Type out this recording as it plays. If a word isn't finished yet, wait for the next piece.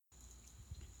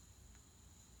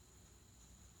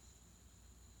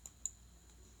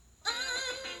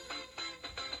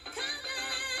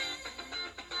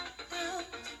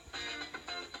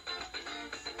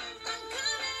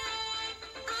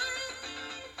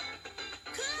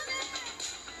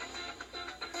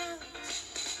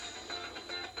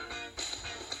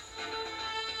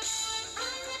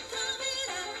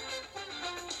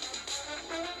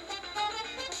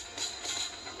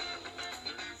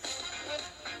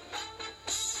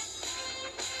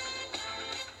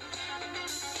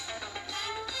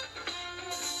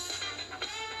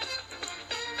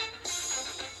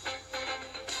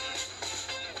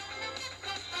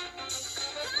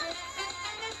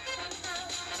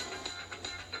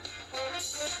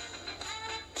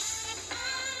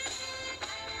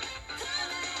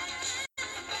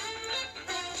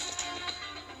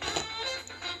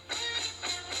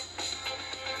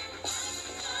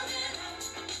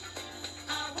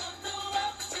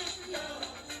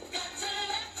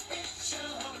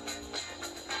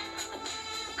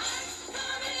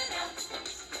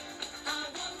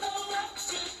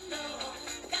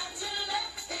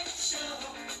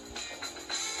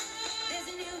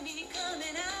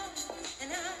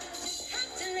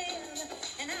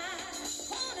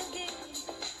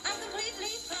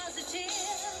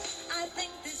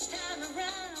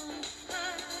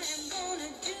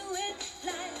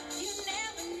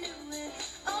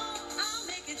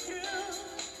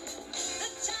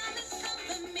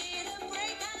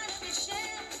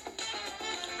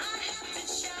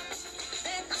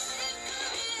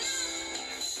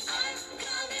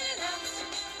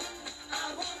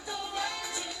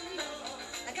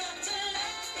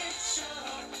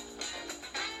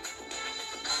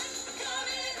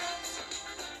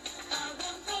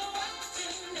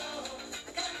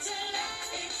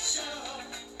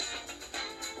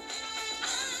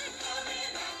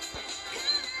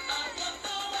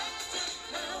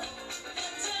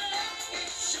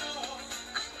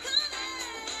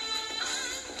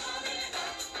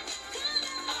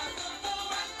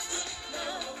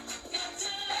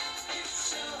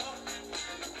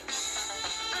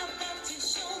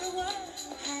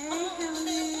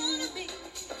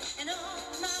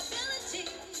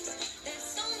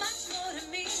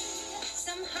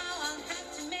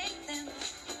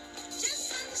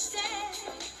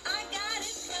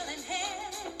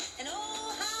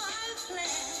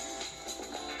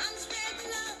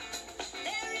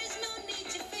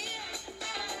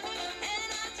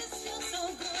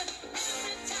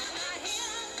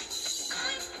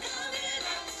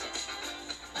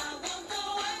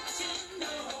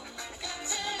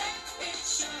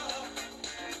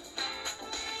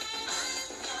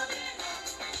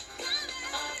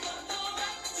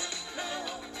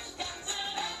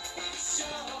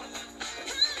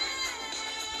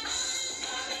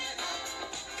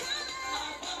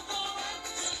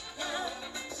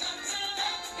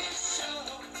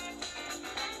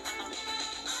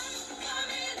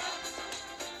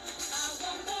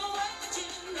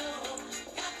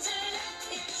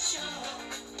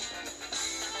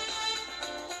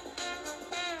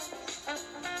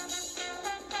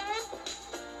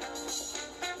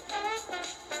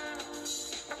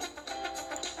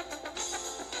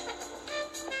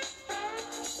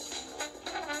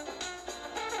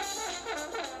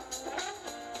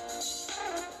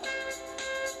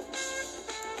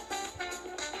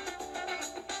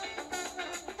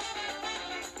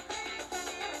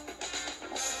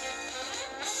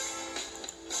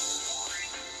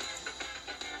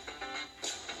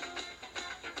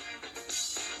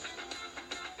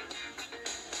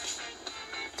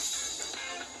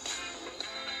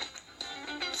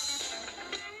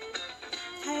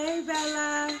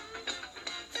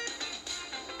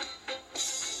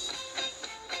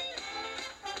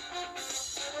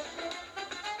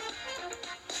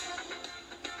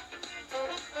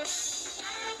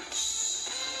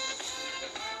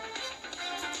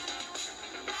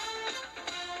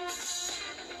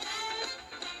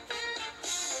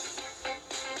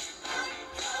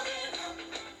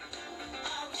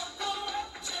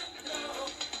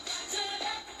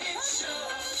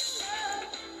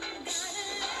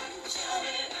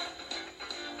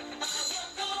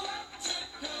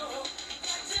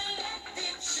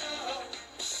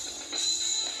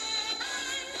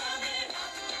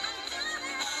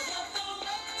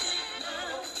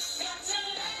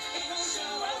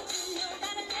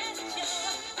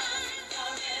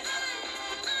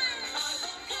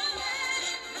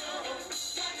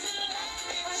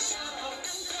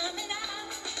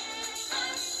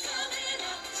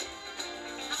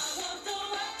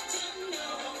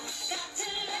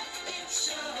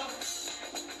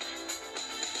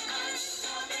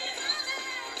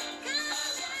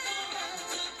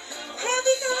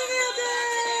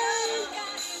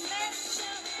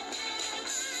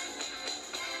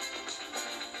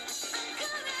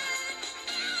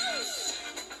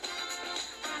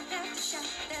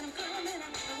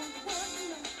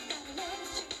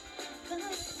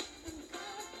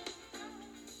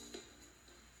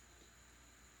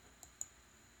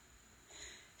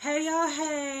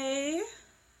Hey,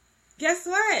 guess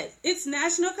what? It's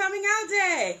National Coming Out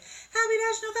Day. Happy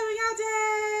National Coming Out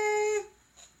Day.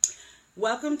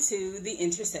 Welcome to The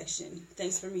Intersection.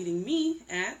 Thanks for meeting me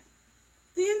at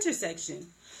The Intersection.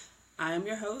 I am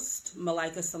your host,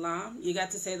 Malika Salam. You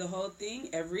got to say the whole thing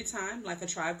every time, like a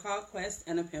Tribe Called Quest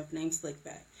and a pimp named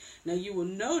Slickback. Now you will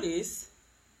notice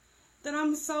that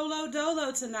I'm solo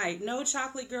dolo tonight. No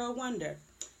Chocolate Girl Wonder.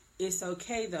 It's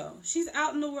okay though. She's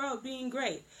out in the world being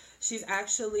great. She's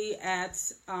actually at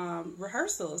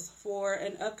rehearsals for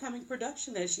an upcoming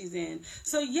production that she's in.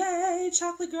 So yay,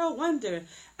 Chocolate Girl Wonder,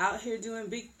 out here doing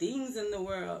big things in the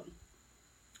world.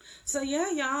 So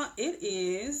yeah, y'all, it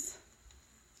is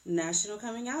National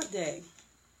Coming Out Day.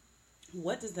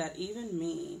 What does that even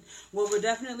mean? Well, we're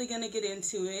definitely going to get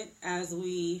into it as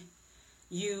we,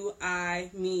 you, I,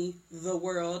 me, the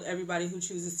world, everybody who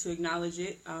chooses to acknowledge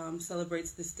it,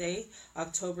 celebrates this day,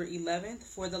 October 11th,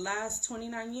 for the last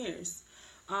 29 years.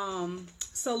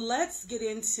 So let's get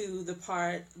into the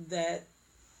part that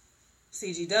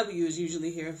CGW is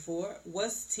usually here for.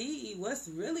 What's tea? What's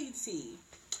really tea?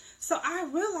 So I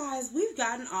realized we've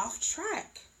gotten off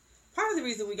track. Part of the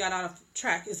reason we got off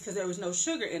track is because there was no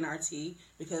sugar in our tea,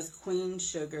 because Queen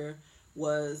Sugar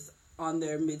was on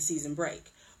their mid-season break.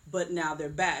 But now they're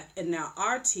back, and now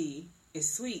our tea is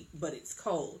sweet, but it's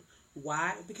cold.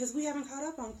 Why? Because we haven't caught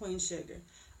up on Queen Sugar.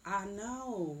 I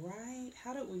know, right?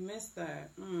 How did we miss that?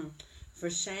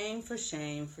 For shame, for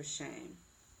shame, for shame.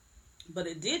 But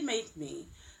it did make me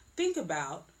think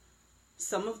about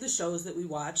some of the shows that we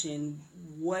watch and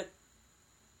what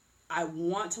I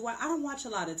want to watch. I don't watch a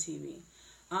lot of TV.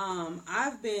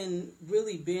 I've been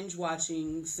really binge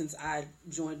watching since I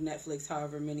joined Netflix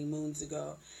however many moons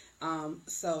ago.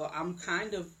 So I'm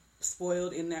kind of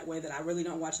spoiled in that way that I really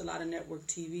don't watch a lot of network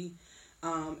TV.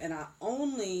 And I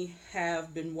only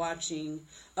have been watching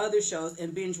other shows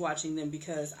and binge watching them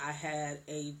because I had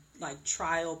a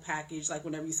trial package, like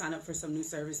whenever you sign up for some new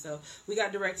service. So we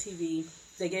got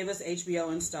DirecTV. They gave us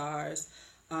HBO and Stars.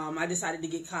 I decided to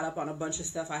get caught up on a bunch of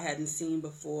stuff I hadn't seen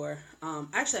before.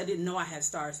 Actually, I didn't know I had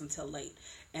Stars until late.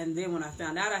 And then when I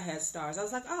found out I had Stars, I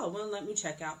was like, oh, well, let me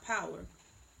check out Power.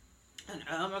 And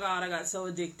oh my God, I got so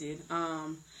addicted.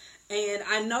 And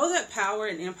I know that Power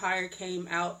and Empire came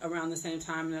out around the same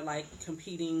time. And they're like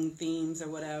competing themes or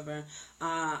whatever.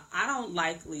 I don't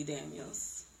like Lee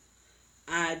Daniels.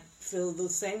 I feel the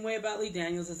same way about Lee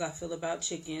Daniels as I feel about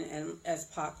Chicken and as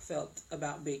Pac felt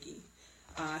about Biggie.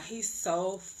 He's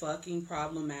so fucking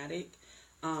problematic.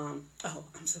 I'm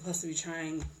supposed to be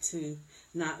trying to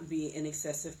not be an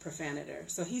excessive profanator.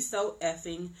 So he's so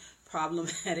effing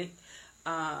problematic.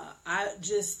 I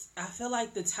feel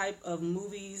like the type of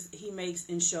movies he makes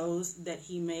and shows that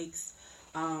he makes,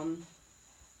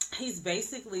 he's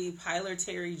basically Pyler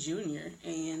Terry Jr.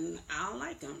 and I don't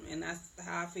like him, and that's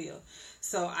how I feel.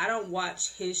 So I don't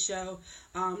watch his show.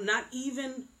 Not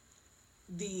even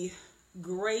the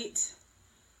great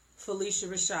Felicia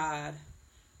Rashad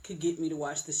could get me to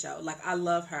watch the show. Like, I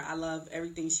love her. I love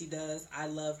everything she does. I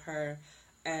love her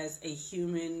as a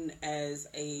human, as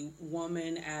a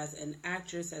woman, as an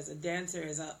actress, as a dancer,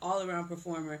 as an all-around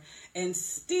performer. And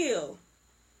still,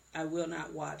 I will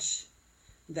not watch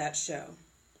that show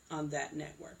on that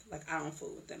network. Like, I don't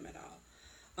fool with them at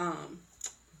all.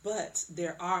 But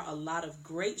there are a lot of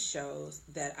great shows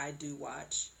that I do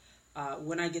watch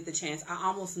when I get the chance. I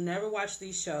almost never watch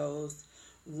these shows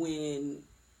when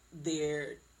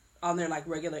they're on their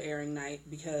regular airing night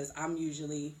because I'm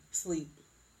usually asleep.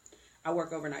 I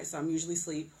work overnight, so I'm usually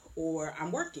asleep or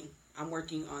I'm working. I'm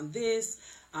working on this.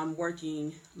 I'm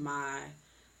working my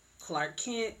Clark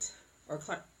Kent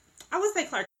I would say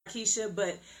Clark Keisha,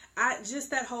 but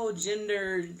just that whole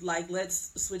gender,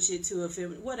 let's switch it to a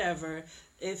film, whatever.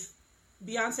 If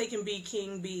Beyonce can be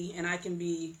King B and I can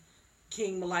be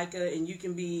King Malika and you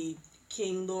can be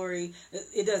King Lori,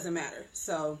 it doesn't matter.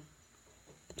 So,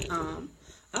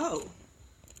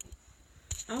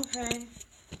 okay.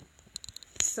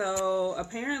 So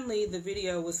apparently the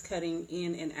video was cutting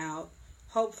in and out.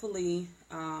 Hopefully,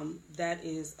 that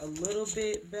is a little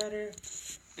bit better.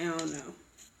 I don't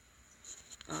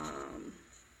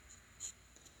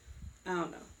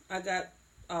know. I got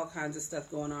all kinds of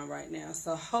stuff going on right now.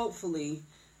 So hopefully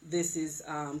this is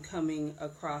coming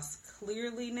across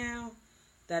clearly now.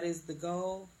 That is the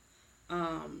goal.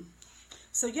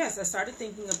 So yes, I started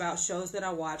thinking about shows that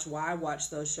I watch, why I watch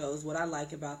those shows, what I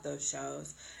like about those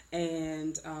shows.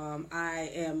 And I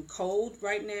am cold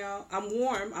right now. I'm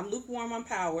warm. I'm lukewarm on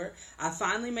Power. I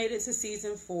finally made it to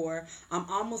season 4. I'm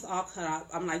almost all caught up.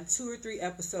 I'm like 2 or 3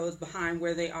 episodes behind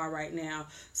where they are right now.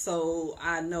 So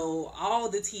I know all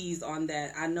the teas on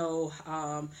that. I know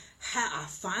how I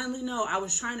finally know. I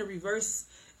was trying to reverse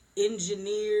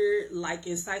engineer like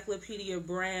Encyclopedia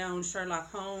Brown,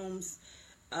 Sherlock Holmes,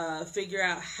 figure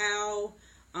out how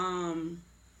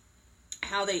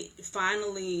they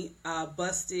finally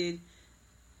busted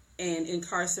and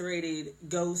incarcerated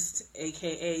Ghost,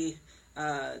 aka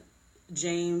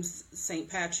James St.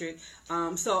 Patrick.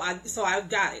 So I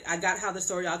got it. I got how the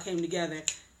story all came together.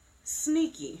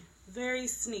 Sneaky, very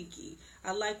sneaky.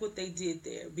 I like what they did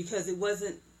there because it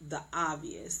wasn't the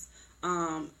obvious.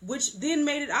 Which then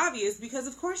made it obvious because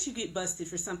of course you get busted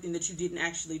for something that you didn't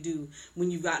actually do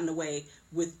when you've gotten away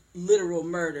with literal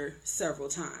murder several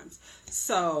times.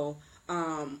 So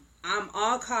I'm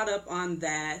all caught up on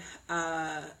that.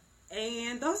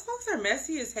 And those folks are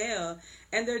messy as hell,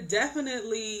 and they're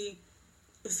definitely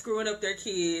screwing up their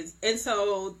kids. And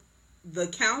so the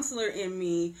counselor in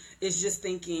me is just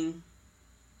thinking,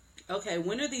 okay,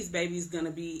 when are these babies going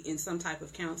to be in some type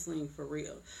of counseling for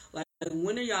real? Like,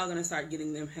 when are y'all going to start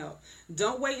getting them help?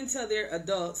 Don't wait until they're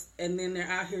adults and then they're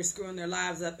out here screwing their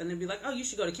lives up and then be like, oh, you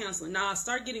should go to counseling. Nah,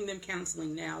 start getting them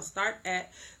counseling now. Start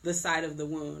at the site of the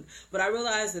wound. But I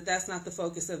realize that that's not the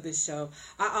focus of this show.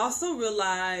 I also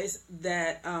realize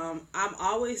that I'm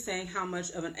always saying how much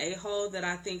of an a-hole that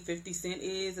I think 50 Cent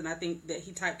is, and I think that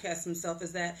he typecasts himself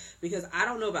as that because I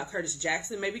don't know about Curtis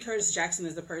Jackson. Maybe Curtis Jackson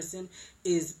as a person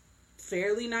is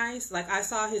fairly nice. Like, I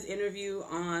saw his interview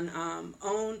on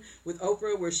OWN with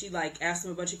Oprah where she like asked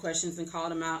him a bunch of questions and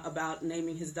called him out about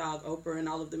naming his dog Oprah and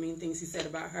all of the mean things he said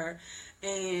about her,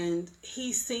 and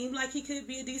he seemed like he could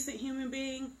be a decent human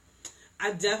being.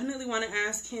 I definitely want to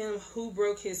ask him who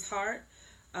broke his heart.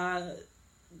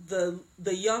 The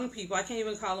young people, I can't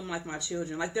even call them like my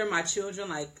children. Like, they're my children,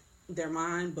 like they're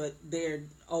mine, but they're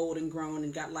old and grown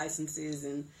and got licenses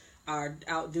and are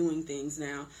out doing things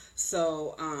now.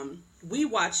 So we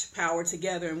watch Power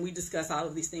together and we discuss all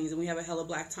of these things, and we have a hella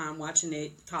black time watching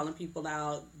it, calling people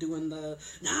out, doing the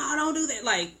no, don't do that.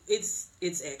 Like, it's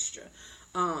extra.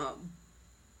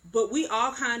 But we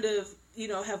all kind of,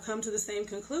 have come to the same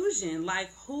conclusion.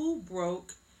 Like, who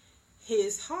broke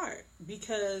his heart?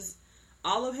 Because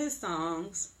all of his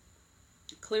songs,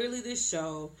 clearly this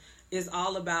show is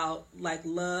all about like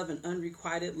love and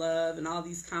unrequited love and all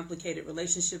these complicated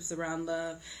relationships around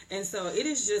love. And so it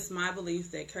is just my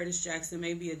belief that Curtis Jackson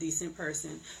may be a decent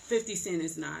person. 50 Cent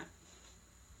is not.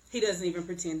 He doesn't even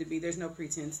pretend to be. There's no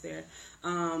pretense there.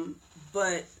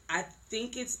 But I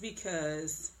think it's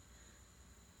because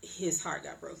his heart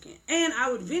got broken. And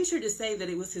I would venture to say that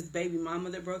it was his baby mama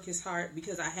that broke his heart,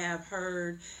 because I have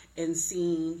heard and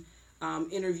seen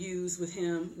interviews with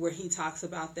him where he talks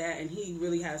about that, and he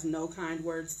really has no kind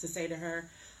words to say to her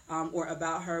or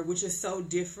about her, which is so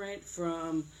different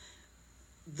from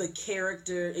the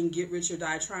character in Get Rich or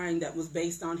Die Trying that was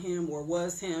based on him or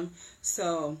was him.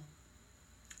 So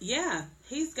yeah,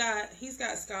 he's got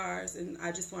scars, and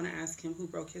I just want to ask him who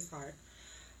broke his heart.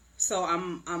 So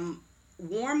I'm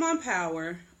warm on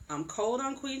Power, I'm cold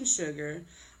on Queen Sugar,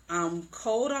 I'm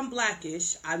cold on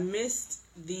Blackish. I missed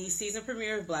the season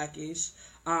premiere of Blackish.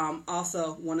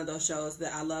 Also one of those shows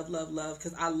that I love,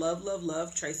 because I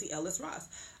love Tracee Ellis Ross.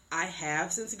 I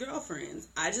have since Girlfriends.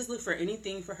 I just look for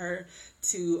anything for her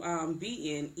to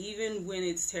be in, even when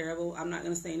it's terrible. I'm not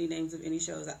going to say any names of any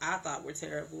shows that I thought were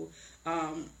terrible.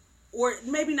 Or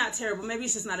maybe not terrible. Maybe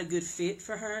it's just not a good fit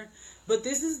for her. But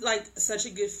this is like such a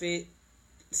good fit,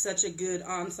 such a good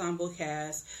ensemble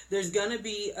cast. There's going to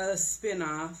be a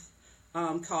spinoff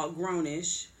called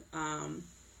Grownish.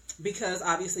 Because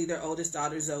obviously their oldest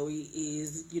daughter Zoe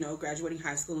is, graduating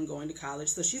high school and going to college.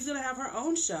 So she's going to have her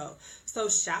own show. So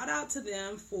shout out to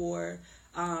them for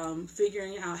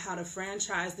figuring out how to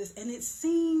franchise this. And it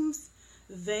seems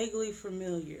vaguely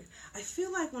familiar. I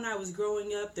feel like when I was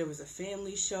growing up, there was a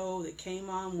family show that came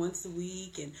on once a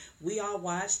week and we all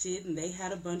watched it, and they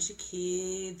had a bunch of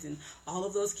kids and all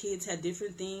of those kids had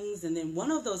different things. And then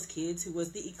one of those kids, who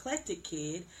was the eclectic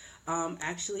kid,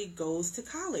 actually goes to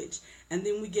college. And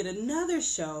then we get another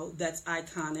show that's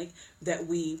iconic that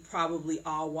we probably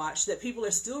all watched, that people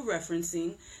are still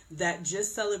referencing, that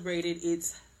just celebrated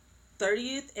its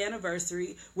 30th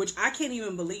anniversary, which I can't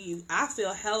even believe. I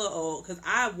feel hella old because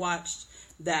I watched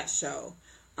that show.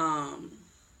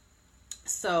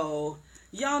 So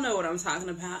y'all know what I'm talking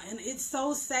about. And it's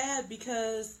so sad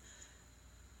because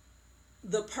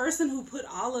the person who put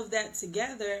all of that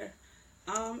together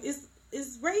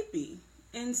is rapey,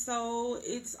 and so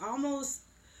it's almost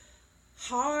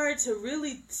hard to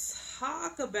really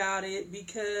talk about it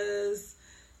because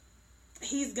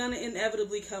he's gonna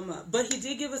inevitably come up. But he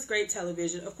did give us great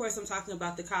television. Of course, I'm talking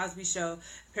about The Cosby Show,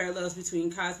 parallels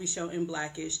between Cosby Show and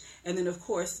Blackish, and then of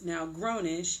course now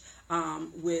Grownish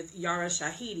with Yara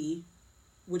Shahidi,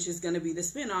 which is going to be the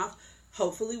spinoff.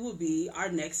 Hopefully will be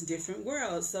our next Different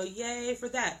World. So yay for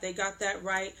that. They got that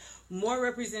right. More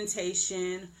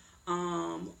representation,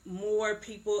 more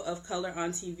people of color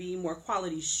on TV, more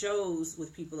quality shows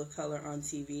with people of color on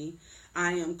TV.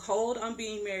 I am cold on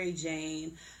Being Mary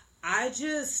Jane. I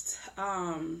just,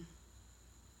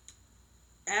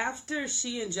 after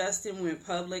she and Justin went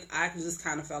public, I just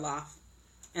kind of fell off.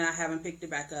 And I haven't picked it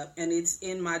back up. And it's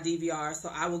in my DVR, so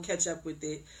I will catch up with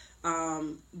it.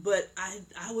 But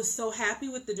I was so happy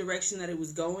with the direction that it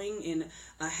was going, in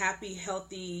a happy,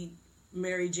 healthy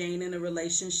Mary Jane in a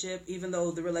relationship, even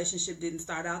though the relationship didn't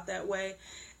start out that way.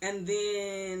 And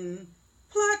then,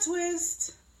 plot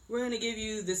twist, we're going to give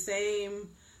you the same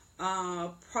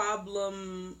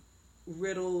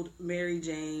problem-riddled Mary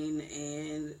Jane.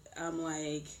 And I'm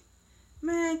like,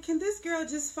 man, can this girl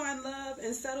just find love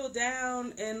and settle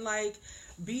down and like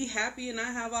be happy and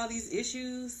not have all these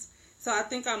issues? So I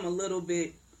think I'm a little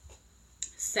bit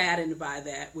saddened by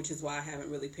that, which is why I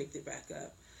haven't really picked it back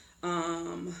up.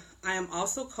 I am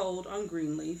also cold on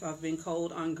Greenleaf. I've been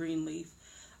cold on Greenleaf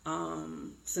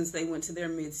since they went to their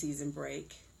mid-season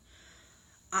break.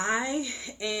 I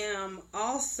am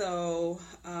also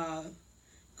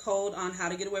cold on How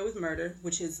to Get Away with Murder,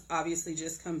 which has obviously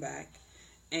just come back.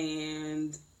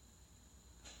 And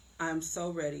I'm so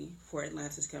ready for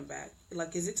Atlanta to come back.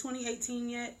 Like, is it 2018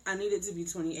 yet? I need it to be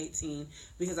 2018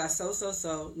 because I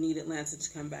so need Atlanta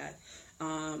to come back.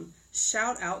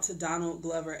 Shout out to Donald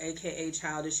Glover, aka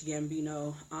Childish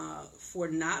Gambino, for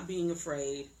not being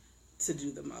afraid to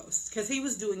do the most, because he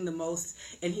was doing the most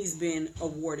and he's been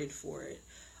awarded for it.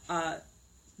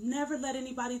 Never let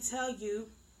anybody tell you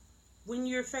when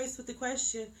you're faced with the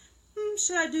question,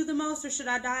 should I do the most or should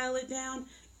I dial it down?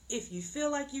 If you feel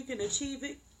like you can achieve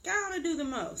it, gotta do the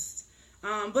most.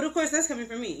 But of course, that's coming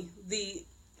from me, the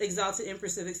exalted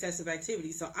empress of excessive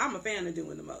activity. So I'm a fan of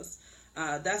doing the most.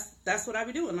 That's what I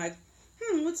be doing. Like,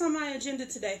 what's on my agenda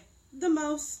today? The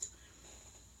most.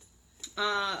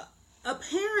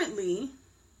 Apparently,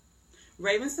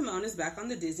 Raven-Symoné is back on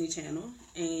the Disney Channel,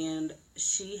 and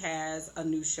she has a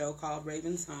new show called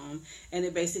Raven's Home, and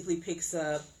it basically picks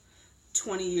up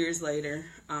 20 years later,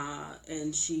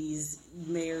 and she's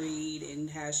married and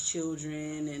has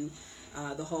children and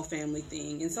the whole family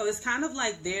thing. And so it's kind of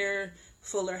like their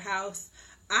Fuller House.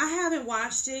 I haven't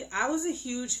watched it. I was a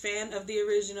huge fan of the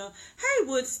original. Hey,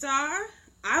 Woodstar.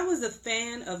 I was a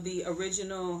fan of the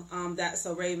original That's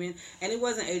So Raven, and it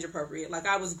wasn't age appropriate. Like,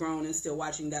 I was grown and still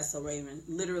watching That's So Raven,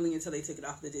 literally until they took it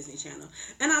off the Disney Channel.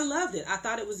 And I loved it. I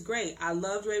thought it was great. I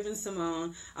loved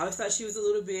Raven-Symoné. I always thought she was a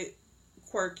little bit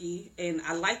quirky, and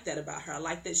I liked that about her. I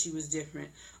liked that she was different.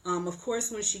 Of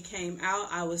course, when she came out,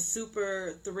 I was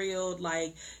super thrilled.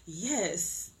 Like,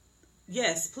 yes,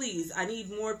 please. I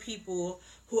need more people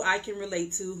who I can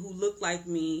relate to, who look like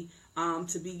me,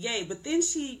 to be gay. But then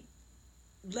she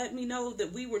let me know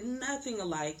that we were nothing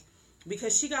alike,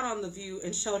 because she got on The View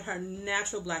and showed her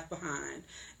natural black behind.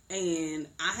 And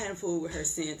I hadn't fooled with her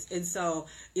since. And so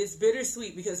it's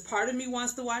bittersweet, because part of me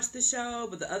wants to watch the show,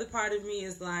 but the other part of me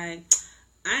is like,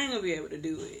 I ain't gonna be able to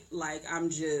do it. Like,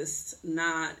 I'm just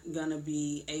not gonna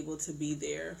be able to be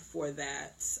there for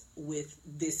that with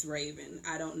this Raven.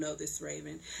 I don't know this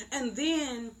Raven. And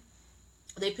then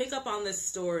they pick up on this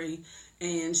story,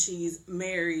 and she's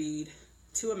married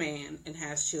to a man and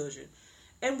has children.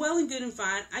 And well and good and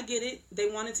fine. I get it. They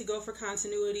wanted to go for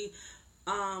continuity.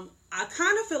 I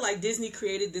kind of feel like Disney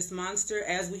created this monster,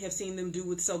 as we have seen them do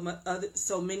with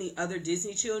so many other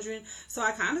Disney children. So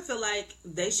I kind of feel like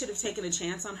they should have taken a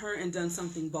chance on her and done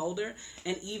something bolder.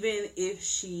 And even if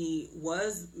she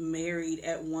was married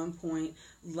at one point,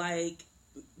 like,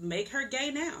 make her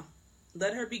gay now.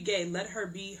 Let her be gay. Let her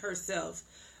be herself.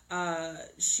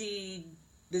 This is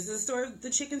the story of the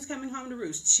chickens coming home to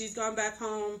roost. She's gone back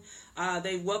home.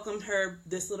 They welcomed her,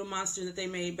 this little monster that they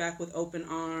made, back with open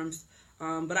arms.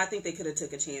 But I think they could have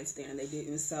took a chance there, and they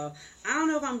didn't. So I don't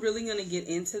know if I'm really going to get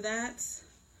into that.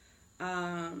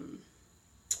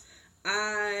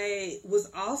 I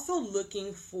was also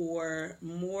looking for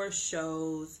more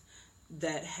shows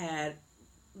that had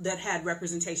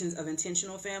representations of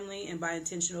intentional family. And by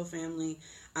intentional family,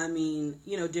 I mean,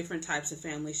 different types of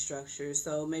family structures.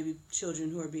 So maybe children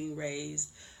who are being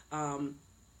raised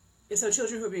so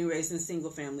children who are being raised in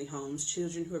single-family homes,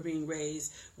 children who are being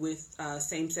raised with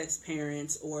same-sex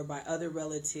parents or by other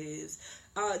relatives,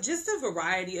 just a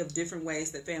variety of different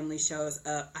ways that family shows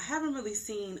up. I haven't really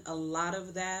seen a lot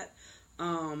of that.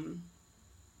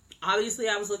 Obviously,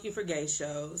 I was looking for gay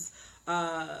shows.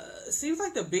 Seems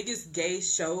like the biggest gay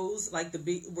shows, like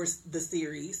were the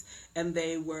series, and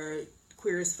they were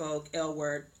Queer as Folk, L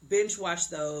Word. Binge watch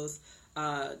those.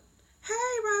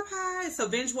 Hey, Rob, hi. So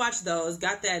binge watch those,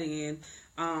 got that in.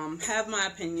 Have my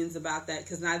opinions about that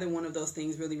because neither one of those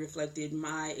things really reflected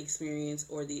my experience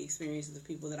or the experiences of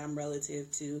people that I'm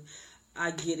relative to.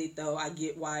 I get it though. I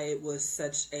get why it was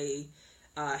such a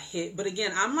hit. But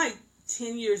again, I'm like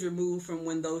 10 years removed from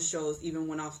when those shows even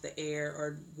went off the air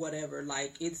or whatever.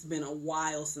 Like, it's been a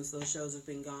while since those shows have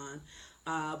been gone.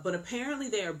 But apparently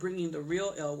they are bringing the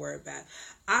Real L Word back.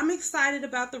 I'm excited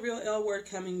about the Real L Word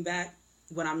coming back.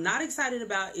 What I'm not excited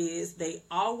about is they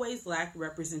always lack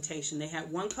representation. They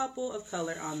had one couple of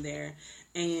color on there,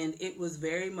 and it was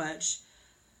very much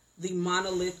the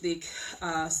monolithic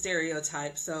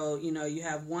stereotype. So, you know, you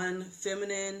have one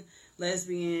feminine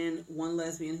lesbian, one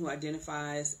lesbian who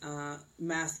identifies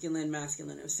masculine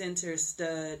of center,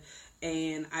 stud,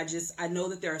 and I know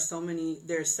that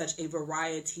there's such a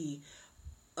variety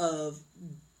of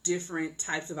different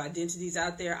types of identities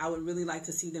out there. I would really like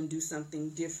to see them do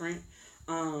something different.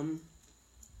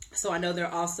 So I know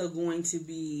they're also going to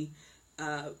be,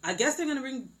 I guess they're going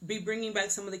to be bringing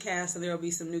back some of the cast, so there will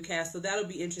be some new cast. So that'll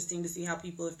be interesting to see how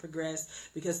people have progressed,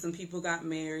 because some people got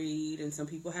married and some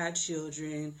people had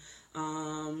children.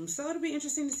 So it'll be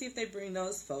interesting to see if they bring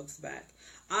those folks back.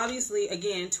 Obviously,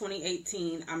 again,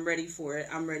 2018, I'm ready for it.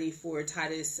 I'm ready for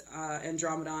Titus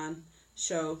Andromedon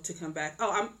show to come back.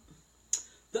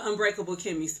 The Unbreakable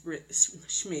Kimmy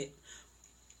Schmidt.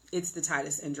 It's the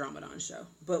Titus Andromedon show.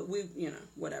 But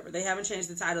whatever. They haven't changed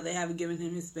the title. They haven't given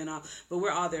him his spinoff. But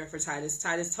we're all there for Titus.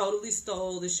 Titus totally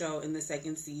stole the show in the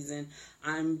second season.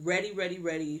 I'm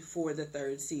ready for the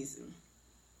third season.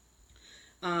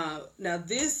 Now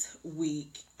this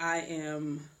week, I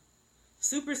am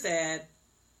super sad.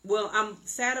 Well, I'm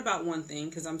sad about one thing,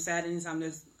 because I'm sad anytime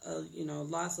there's,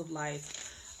 loss of life.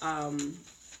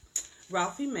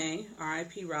 Ralphie May,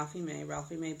 R.I.P. Ralphie May.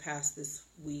 Ralphie May passed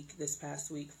this past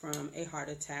week from a heart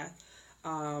attack.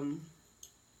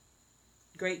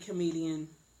 Great comedian.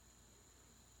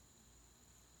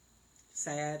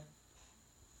 Sad.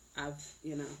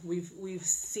 We've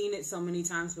seen it so many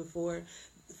times before.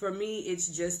 For me, it's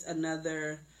just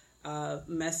another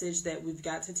message that we've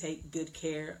got to take good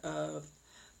care of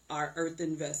our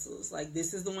earthen vessels. Like,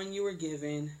 this is the one you were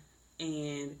given,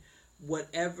 and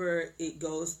whatever it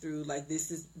goes through, like,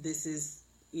 this is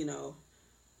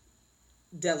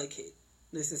delicate.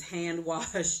 This is hand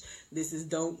washed. This is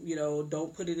don't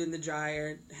put it in the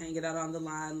dryer, hang it out on the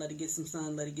line, let it get some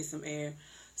sun, let it get some air.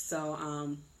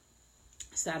 So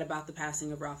sad about the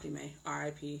passing of Ralphie May,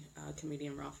 R.I.P.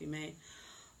 Comedian Ralphie May.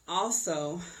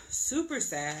 Also super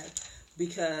sad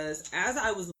because as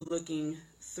I was looking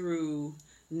through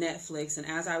Netflix, and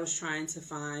as I was trying to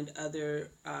find other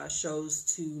shows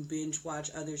to binge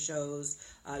watch, other shows,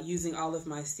 using all of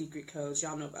my secret codes.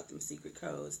 Y'all know about them secret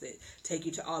codes that take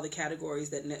you to all the categories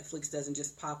that Netflix doesn't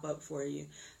just pop up for you.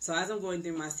 So as I'm going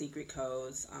through my secret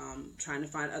codes, trying to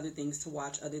find other things to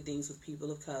watch, other things with people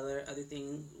of color, other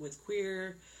things with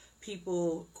queer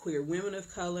people, queer women of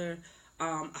color,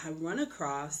 I run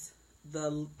across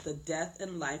the death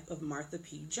and life of Marsha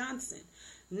P. Johnson.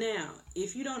 Now,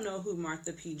 if you don't know who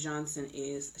Marsha P. Johnson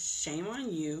is, shame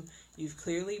on you. You've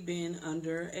clearly been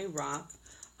under a rock.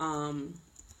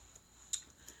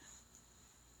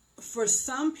 For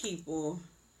some people,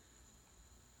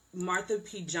 Marsha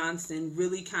P. Johnson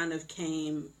really kind of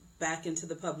came back into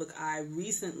the public eye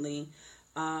recently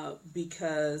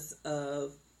because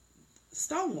of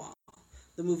Stonewall,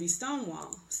 the movie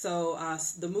Stonewall. So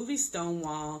the movie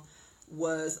Stonewall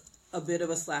was a bit of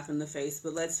a slap in the face,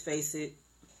 but let's face it,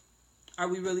 are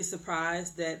we really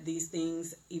surprised that these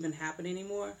things even happen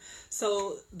anymore?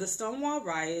 So the Stonewall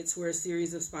riots were a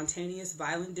series of spontaneous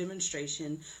violent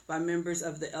demonstration by members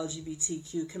of the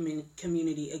LGBTQ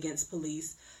community against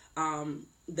police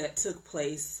that took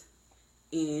place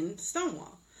in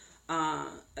Stonewall.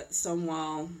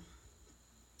 Stonewall,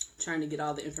 trying to get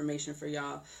all the information for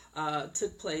y'all,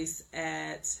 took place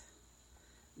at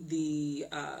the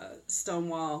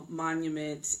Stonewall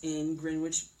Monument in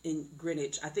Greenwich.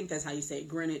 I think that's how you say it,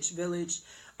 Greenwich Village.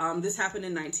 This happened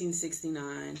in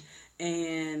 1969,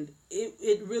 and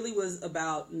it really was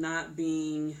about not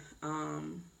being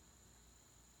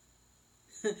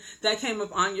that came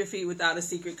up on your feed without a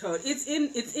secret code. It's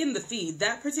in the feed.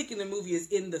 That particular movie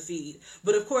is in the feed.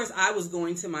 But of course, I was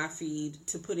going to my feed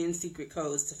to put in secret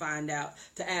codes to find out,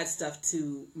 to add stuff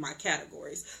to my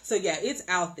categories. So yeah, it's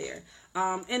out there.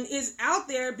 And it's out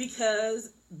there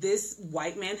because this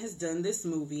white man has done this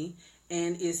movie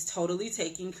and is totally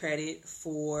taking credit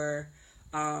for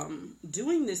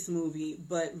doing this movie.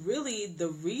 But really, the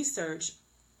research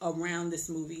around this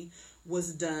movie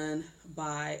was done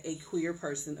by a queer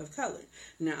person of color.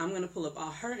 Now, I'm going to pull up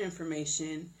all her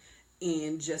information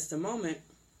in just a moment.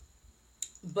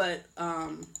 But I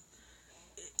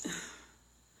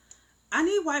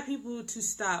need white people to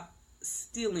stop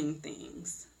stealing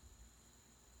things.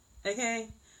 Okay?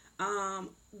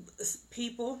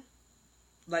 People,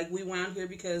 like, we wound here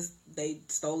because they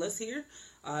stole us here,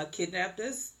 kidnapped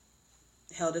us,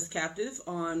 held us captive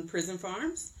on prison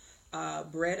farms,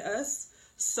 bred us.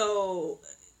 So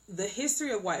the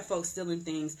history of white folks stealing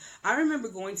things. I remember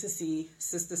going to see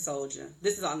Sister Souljah.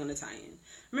 This is all going to tie in.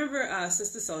 Remember,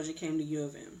 Sister Souljah came to U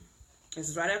of M. This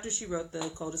was right after she wrote The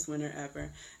Coldest Winter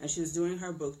Ever, and she was doing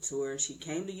her book tour. She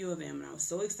came to U of M, and I was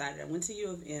so excited. I went to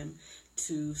U of M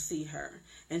to see her,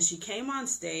 and she came on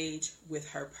stage with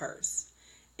her purse.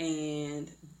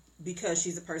 And because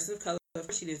she's a person of color,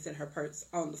 she didn't set her purse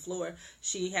on the floor.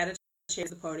 She had a chair at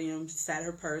the podium, sat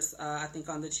her purse, I think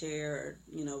on the chair, or,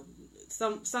 you know,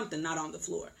 something, not on the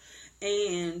floor.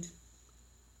 And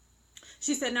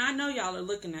she said, now I know y'all are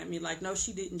looking at me like, no,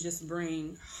 she didn't just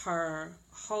bring her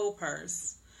whole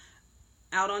purse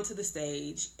out onto the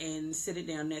stage and sit it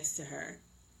down next to her.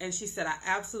 And she said, I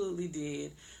absolutely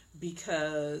did,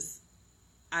 because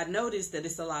I noticed that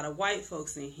it's a lot of white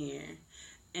folks in here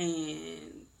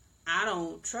and I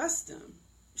don't trust them.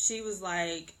 She was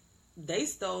like, they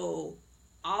stole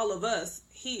all of us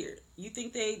here. You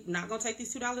think they not going to take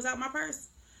these $2 out my purse?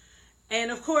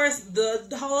 And of course,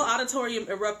 the whole auditorium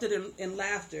erupted in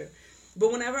laughter.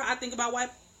 But whenever I think about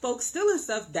white folks stealing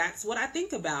stuff, that's what I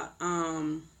think about.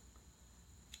 I'm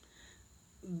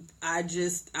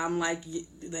like,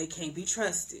 they can't be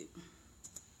trusted.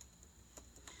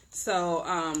 So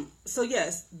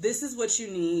yes, this is what you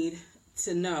need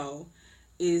to know,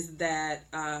 is that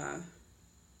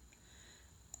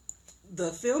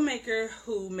the filmmaker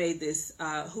who made this,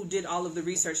 who did all of the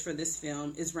research for this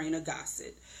film, is Raina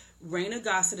Gossett. Raina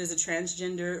Gossett is a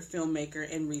transgender filmmaker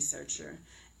and researcher,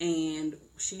 and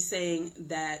she's saying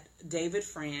that David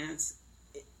France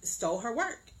stole her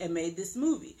work and made this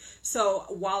movie. So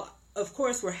while, of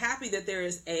course, we're happy that there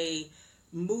is a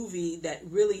movie that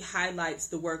really highlights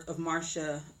the work of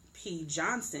Marsha P.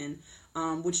 Johnson,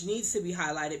 which needs to be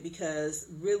highlighted, because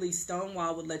really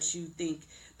Stonewall would let you think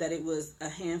that it was a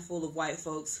handful of white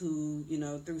folks who, you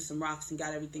know, threw some rocks and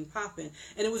got everything popping.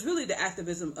 And it was really the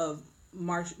activism of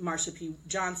Marsha P.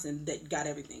 Johnson that got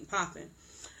everything popping.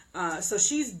 So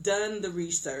she's done the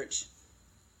research,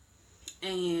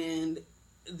 and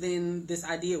then this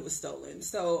idea was stolen.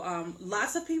 So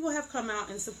lots of people have come out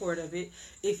in support of it.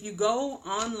 If you go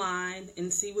online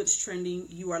and see what's trending,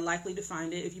 you are likely to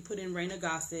find it. If you put in Raina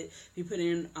Gossett, if you put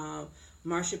in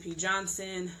Marsha P.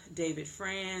 Johnson, David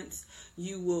France,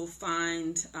 you will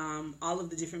find all of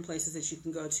the different places that you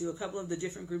can go to. A couple of the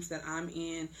different groups that I'm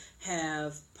in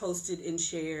have posted and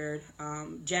shared.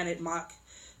 Janet Mock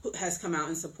has come out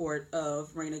in support of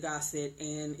Raina Gossett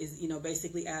and is, you know,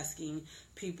 basically asking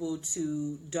people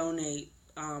to donate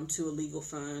to a legal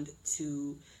fund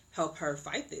to help her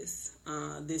fight this.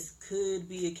 This could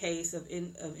be a case of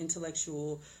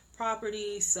intellectual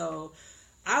property, so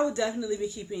I would definitely be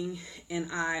keeping an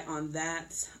eye on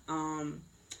that. I'm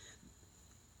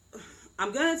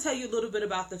going to tell you a little bit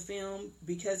about the film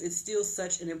because it's still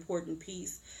such an important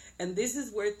piece. And this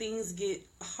is where things get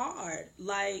hard.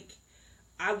 Like,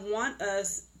 I want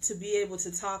us to be able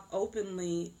to talk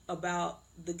openly about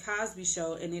the Cosby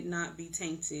Show and it not be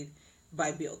tainted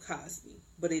by Bill Cosby,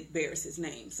 but it bears his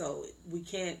name. So we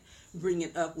can't bring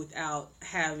it up without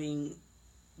having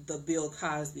the Bill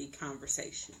Cosby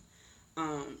conversation.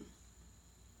 And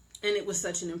it was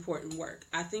such an important work.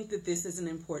 I think that this is an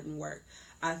important work.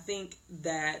 I think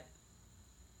that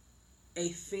a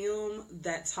film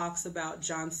that talks about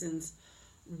Johnson's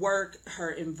work, her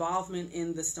involvement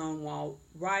in the Stonewall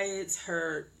riots,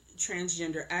 her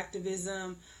transgender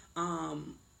activism,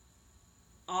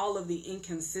 all of the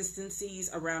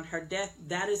inconsistencies around her death,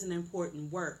 that is an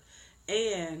important work.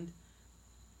 And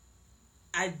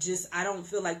I don't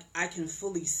feel like I can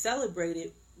fully celebrate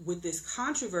it with this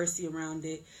controversy around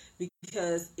it,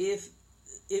 because if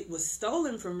it was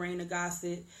stolen from Raina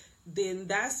Gossett, then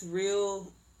that's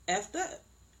real effed up.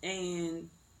 And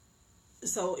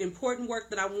so important work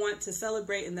that I want to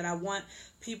celebrate and that I want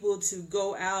people to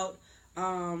go out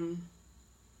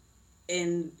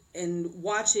and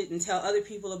watch it and tell other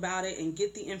people about it and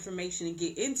get the information and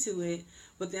get into it.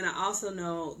 But then I also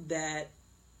know that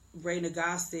Rayna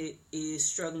Gossett is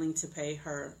struggling to pay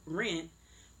her rent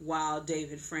while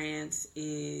David France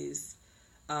is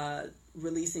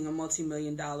releasing a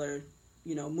multi-million-dollar,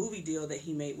 movie deal that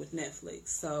he made with Netflix.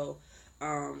 So,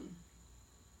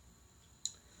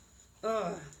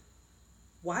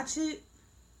 watch it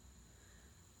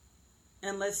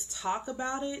and let's talk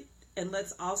about it. And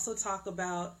let's also talk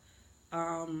about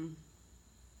it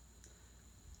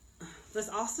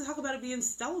being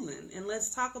stolen. And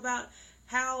let's talk about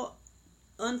how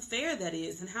unfair that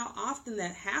is and how often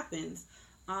that happens.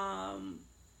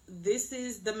 This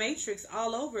is the Matrix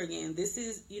all over again. This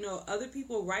is, other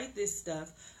people write this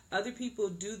stuff. Other people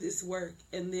do this work.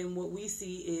 And then what we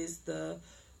see is the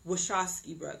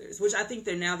Wachowski brothers, which I think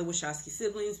they're now the Wachowski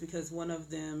siblings because one of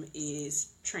them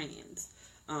is trans.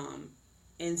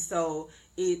 And so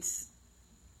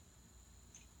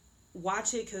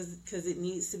watch it because it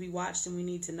needs to be watched and we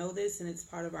need to know this and it's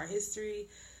part of our history.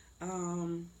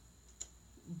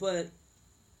 But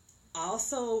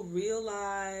also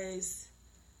realize,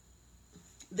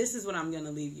 this is what I'm going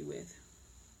to leave you with.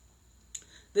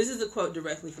 This is a quote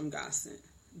directly from Gossett.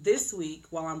 This week,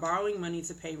 while I'm borrowing money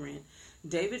to pay rent,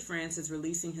 David France is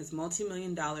releasing his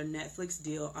multi-million-dollar Netflix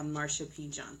deal on Marsha P.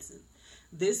 Johnson.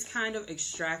 This kind of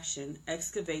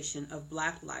excavation of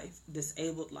Black life,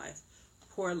 disabled life,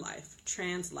 poor life,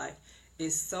 trans life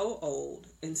is so old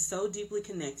and so deeply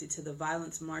connected to the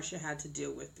violence Marsha had to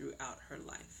deal with throughout her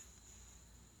life.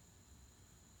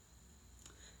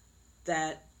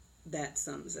 That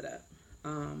sums it up.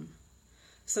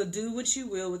 So do what you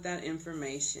will with that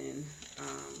information,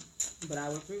 but I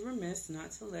would be remiss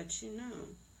not to let you know.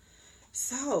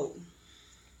 So,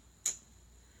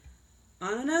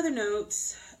 on another note,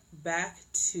 back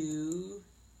to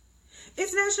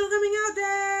it's National Coming Out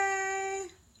Day.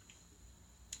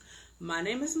 My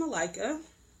name is Malika.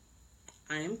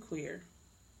 I am queer.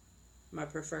 My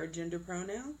preferred gender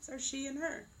pronouns are she and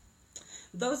her.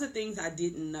 Those are things I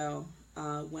didn't know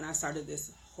when I started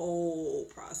this whole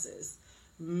process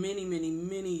many, many,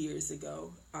 many years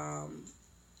ago.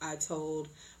 I told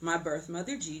my birth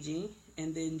mother, Gigi,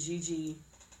 and then Gigi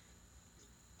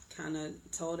kind of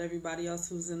told everybody else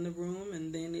who's in the room,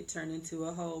 and then it turned into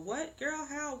a whole, what, girl,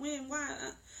 how, when, why?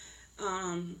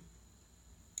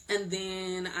 And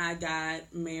then I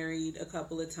got married a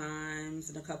couple of times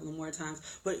and a couple of more times.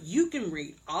 But you can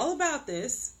read all about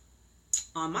this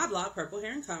on my blog, Purple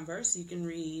Hair and Converse. You can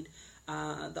read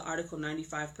the article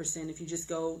 95%. If you just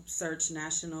go search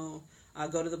national,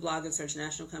 go to the blog and search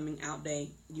National Coming Out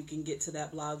Day, you can get to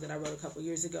that blog that I wrote a couple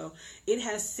years ago. It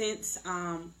has since,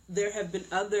 there have been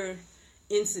other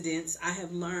incidents. I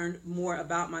have learned more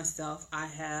about myself. I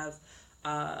have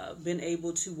been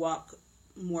able to walk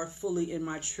more fully in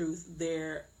my truth.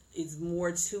 There is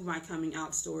more to my coming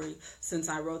out story since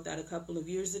I wrote that a couple of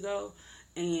years ago.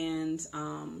 And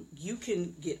you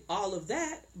can get all of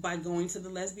that by going to the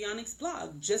Lesbionics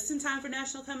blog. Just in time for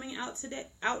National Coming Out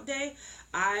Day,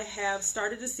 I have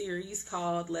started a series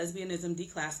called Lesbianism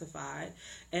Declassified.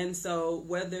 And so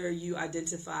whether you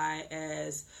identify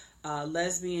as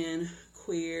lesbian,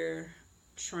 queer,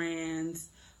 trans,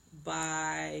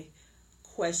 bi,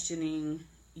 questioning,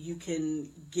 you can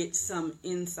get some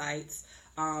insights.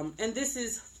 And this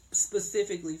is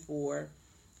specifically for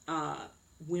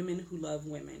women who love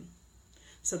women.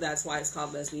 So that's why it's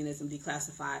called Lesbianism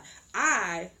Declassified.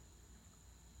 I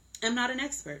am not an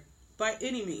expert by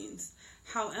any means.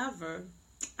 However,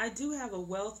 I do have a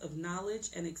wealth of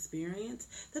knowledge and experience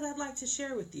that I'd like to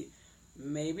share with you.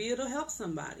 Maybe it'll help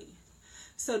somebody.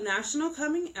 So National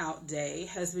Coming Out Day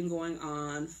has been going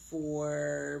on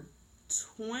for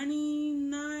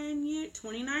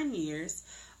 29 years.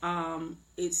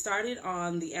 It started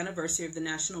on the anniversary of the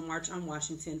National March on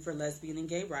Washington for Lesbian and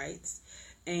Gay Rights.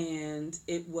 And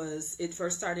it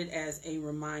first started as a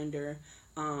reminder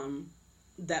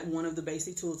that one of the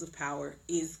basic tools of power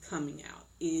is coming out,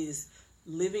 is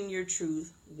living your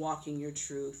truth, walking your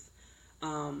truth.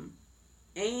 And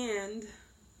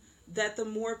that the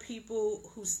more people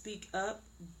who speak up,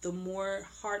 the more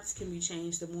hearts can be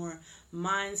changed, the more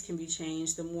minds can be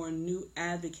changed, the more new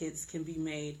advocates can be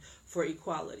made for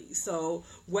equality. So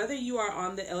whether you are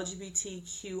on the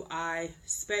LGBTQI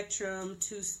spectrum,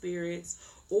 two spirits,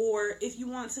 or if you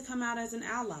want to come out as an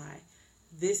ally,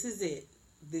 this is it.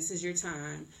 This is your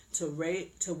time to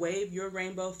wave your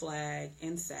rainbow flag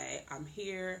and say, I'm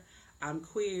here, I'm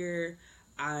queer,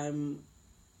 I'm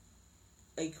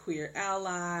a queer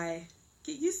ally.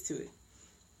 Get used to it.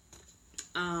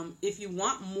 If you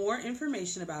want more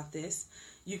information about this,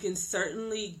 you can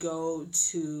certainly go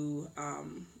to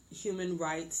Human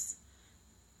Rights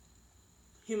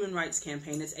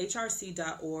Campaign. It's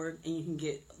hrc.org, and you can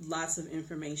get lots of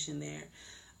information there.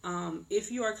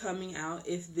 If you are coming out,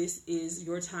 if this is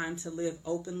your time to live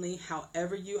openly,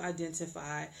 however you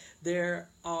identify, there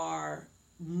are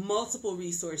multiple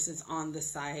resources on the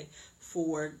site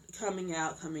for coming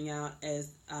out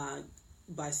as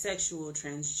bisexual,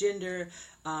 transgender.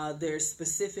 There's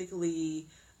specifically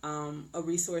a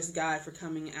resource guide for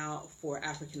coming out for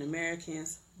African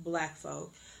Americans, Black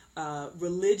folk,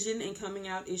 religion and coming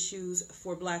out issues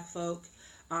for Black folk,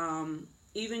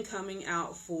 even coming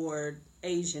out for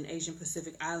Asian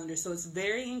Pacific Islanders. So it's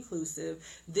very inclusive.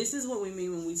 This is what we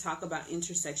mean when we talk about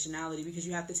intersectionality, because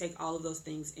you have to take all of those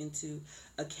things into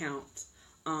account.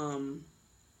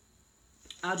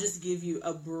 I'll just give you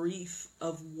a brief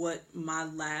of what my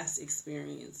last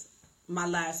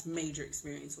major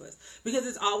experience was, because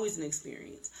it's always an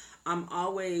experience. I'm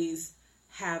always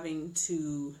having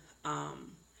to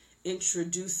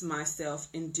introduce myself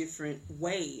in different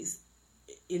ways,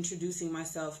 introducing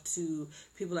myself to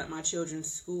people at my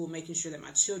children's school, making sure that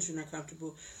my children are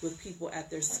comfortable with people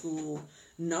at their school,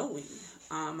 knowing.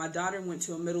 My daughter went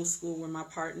to a middle school where my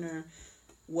partner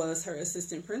was her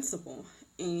assistant principal,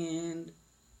 and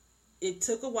it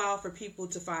took a while for people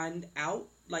to find out,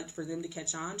 like for them to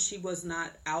catch on. She was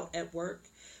not out at work,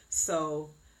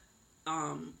 so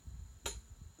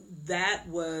that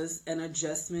was an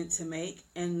adjustment to make,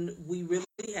 and we really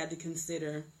had to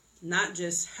consider not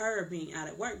just her being out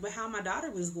at work, but how my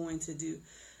daughter was going to do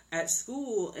at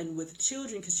school and with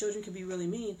children, because children can be really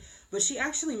mean. But she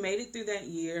actually made it through that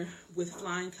year with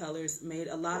flying colors, made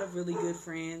a lot of really good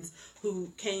friends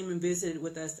who came and visited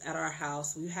with us at our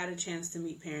house. We had a chance to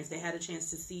meet parents. They had a chance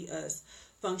to see us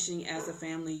functioning as a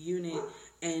family unit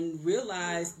and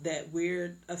realize that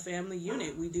we're a family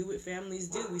unit. We do what families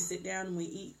do. We sit down and we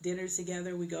eat dinner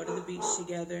together. We go to the beach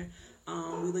together.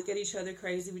 We look at each other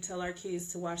crazy. We tell our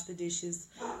kids to wash the dishes.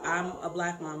 I'm a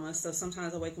Black mama, so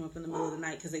sometimes I wake them up in the middle of the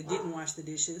night because they didn't wash the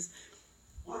dishes.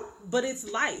 But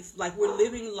it's life. Like, we're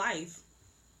living life.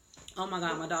 Oh my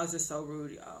God, my dogs are so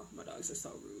rude, y'all. My dogs are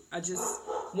so rude. I just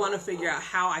want to figure out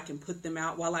how I can put them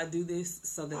out while I do this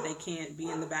so that they can't be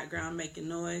in the background making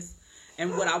noise.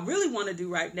 And what I really want to do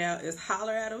right now is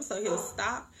holler at him so he'll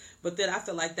stop. But then I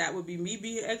feel like that would be me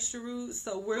being extra rude.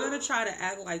 So we're going to try to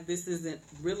act like this isn't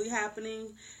really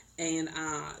happening and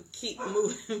keep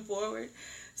moving forward.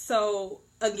 So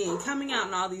again, coming out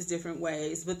in all these different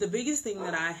ways. But the biggest thing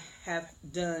that I have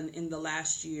done in the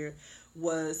last year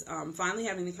was finally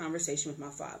having the conversation with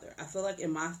my father. I feel like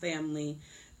in my family,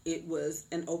 it was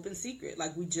an open secret.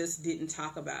 Like, we just didn't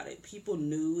talk about it. People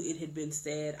knew it had been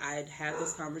said. I had had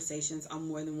those conversations on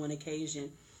more than one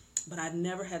occasion, but I'd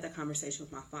never had that conversation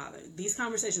with my father. These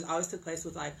conversations always took place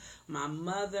with, like, my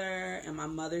mother and my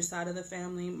mother's side of the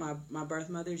family, my birth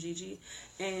mother, Gigi.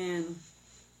 And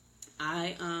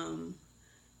I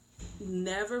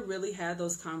never really had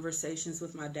those conversations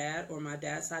with my dad or my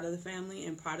dad's side of the family.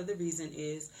 And part of the reason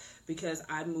is because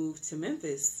I moved to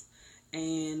Memphis,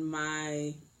 and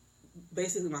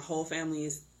basically my whole family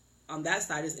is on that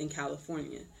side is in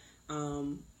California. A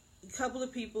couple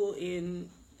of people in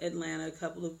Atlanta, a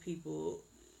couple of people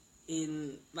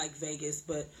in like Vegas,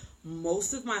 but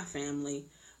most of my family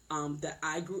that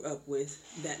I grew up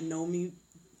with that know me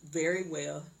very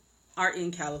well are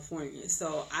in California.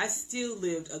 So I still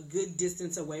lived a good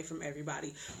distance away from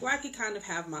everybody where I could kind of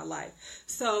have my life.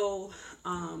 So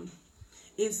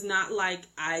it's not like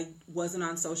I wasn't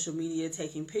on social media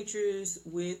taking pictures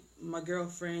with my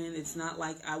girlfriend. It's not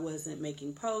like I wasn't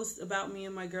making posts about me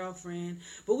and my girlfriend,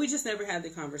 but we just never had the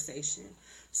conversation.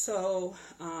 So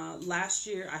last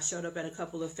year I showed up at a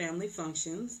couple of family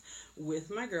functions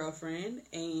with my girlfriend,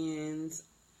 and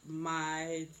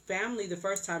my family the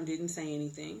first time didn't say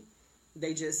anything.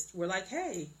 They just were like,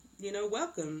 hey,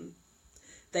 welcome.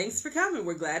 Thanks for coming.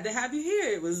 We're glad to have you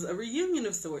here. It was a reunion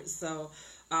of sorts. So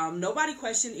nobody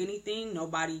questioned anything.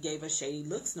 Nobody gave us shady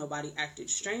looks. Nobody acted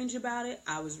strange about it.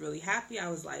 I was really happy. I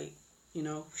was like, we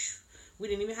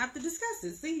didn't even have to discuss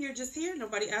it. See, you're just here.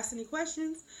 Nobody asked any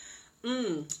questions.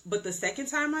 But the second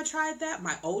time I tried that,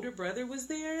 my older brother was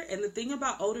there. And the thing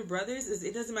about older brothers is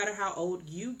it doesn't matter how old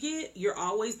you get. You're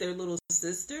always their little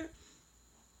sister.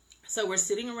 So we're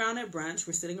sitting around at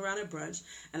brunch.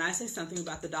 And I say something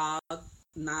about the dog.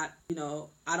 Not,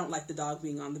 I don't like the dog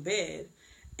being on the bed.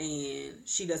 And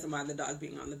she doesn't mind the dog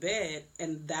being on the bed.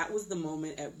 And that was the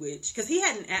moment at which, because he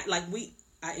hadn't,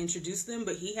 I introduced them,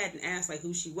 but he hadn't asked, like,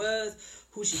 who she was,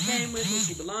 who she came with, who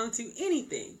she belonged to,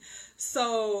 anything.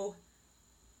 So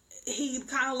he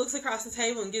kind of looks across the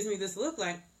table and gives me this look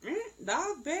like,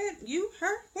 dog, bad, you,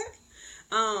 her, what?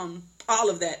 All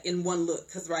of that in one look,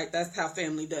 because, right, that's how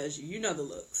family does you. You know the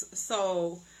looks.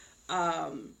 So,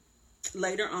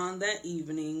 later on that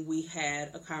evening, we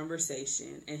had a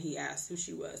conversation, and he asked who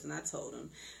she was, and I told him.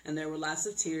 And there were lots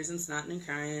of tears and snotting and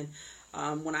crying.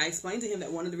 When I explained to him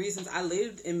that one of the reasons I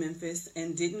lived in Memphis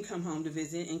and didn't come home to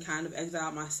visit and kind of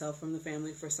exiled myself from the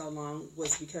family for so long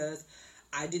was because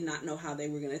I did not know how they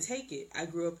were going to take it. I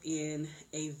grew up in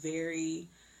a very,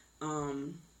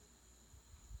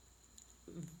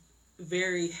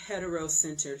 very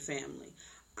hetero-centered family.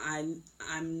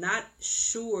 I'm not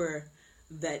sure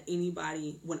that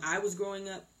anybody, when I was growing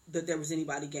up, that there was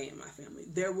anybody gay in my family.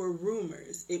 There were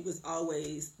rumors. It was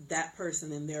always that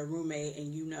person and their roommate,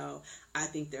 and I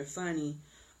think they're funny.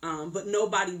 But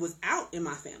nobody was out in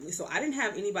my family. So I didn't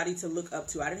have anybody to look up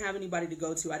to. I didn't have anybody to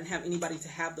go to. I didn't have anybody to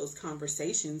have those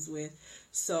conversations with.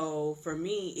 So for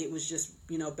me, it was just,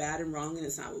 bad and wrong, and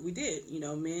it's not what we did.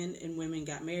 Men and women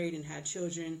got married and had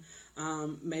children.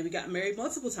 Maybe got married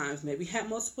multiple times. Maybe had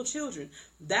multiple children.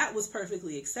 That was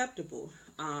perfectly acceptable.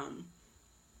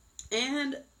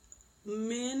 And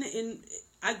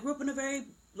I grew up in a very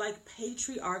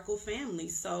patriarchal family.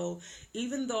 So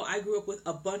even though I grew up with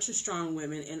a bunch of strong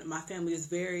women and my family is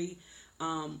very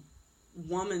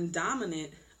woman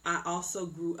dominant, I also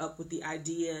grew up with the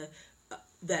idea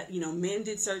that men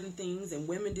did certain things and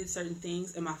women did certain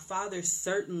things, and my father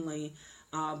certainly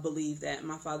believed that.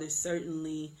 My father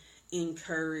certainly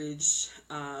encouraged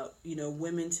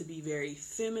women to be very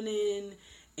feminine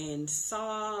and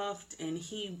soft, and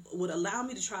he would allow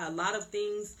me to try a lot of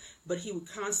things, but he would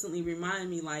constantly remind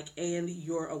me and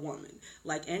you're a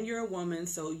woman,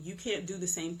 so you can't do the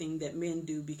same thing that men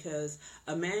do, because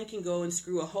a man can go and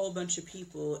screw a whole bunch of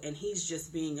people and he's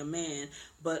just being a man,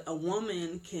 but a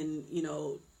woman can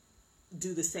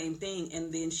do the same thing,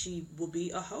 and then she will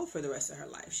be a hoe for the rest of her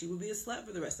life. She will be a slut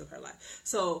for the rest of her life.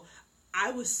 So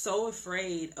I was so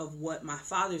afraid of what my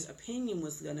father's opinion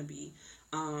was going to be.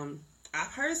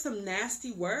 I've heard some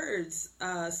nasty words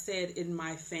said in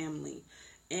my family,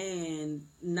 and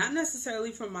not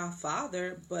necessarily from my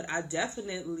father, but I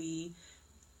definitely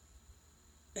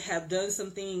have done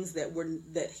some things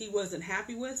that he wasn't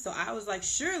happy with. So I was like,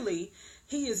 surely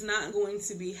he is not going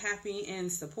to be happy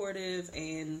and supportive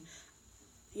and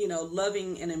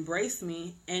loving and embrace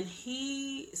me. And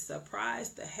he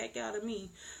surprised the heck out of me.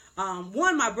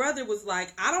 One, my brother was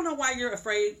like, I don't know why you're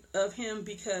afraid of him,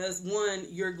 because one,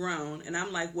 you're grown. And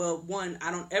I'm like, well, one, I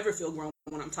don't ever feel grown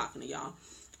when I'm talking to y'all.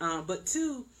 But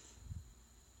two,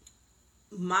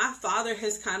 my father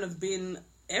has kind of been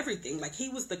everything. He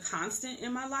was the constant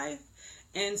in my life.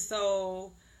 And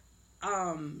so,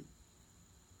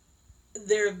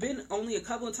 there have been only a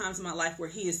couple of times in my life where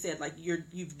he has said,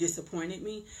 you've disappointed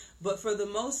me. But for the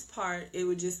most part, it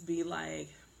would just be like,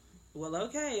 well,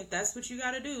 okay, if that's what you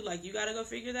got to do, you got to go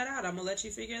figure that out. I'm going to let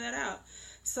you figure that out.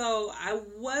 So I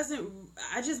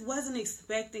just wasn't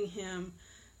expecting him.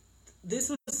 This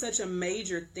was such a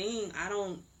major thing.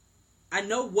 I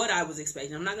know what I was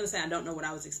expecting. I'm not going to say I don't know what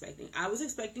I was expecting. I was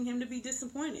expecting him to be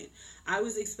disappointed. I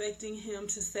was expecting him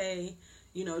to say,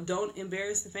 don't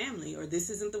embarrass the family, or this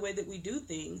isn't the way that we do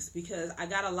things, because I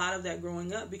got a lot of that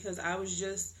growing up, because I was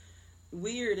just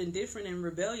weird and different and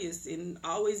rebellious and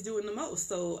always doing the most.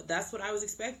 So that's what I was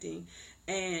expecting.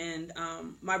 And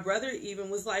my brother even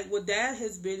was like, well, Dad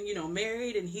has been,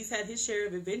 married, and he's had his share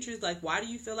of adventures. Why do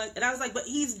you feel like... And I was like, but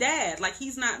he's Dad.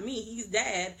 He's not me. He's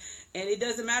Dad. And it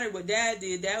doesn't matter what Dad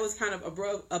did. Dad was kind of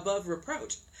above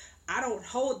reproach. I don't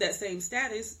hold that same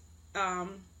status.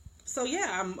 So yeah,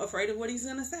 I'm afraid of what he's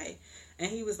going to say. And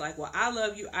he was like, well, I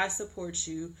love you. I support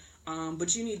you.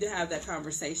 But you need to have that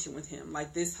conversation with him.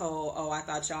 This whole, I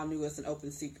thought y'all knew it's an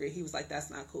open secret. He was like, that's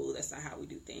not cool. That's not how we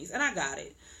do things. And I got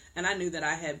it. And I knew that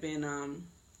I had been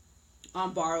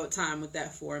on borrowed time with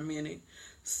that for a minute.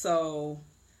 So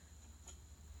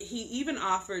he even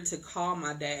offered to call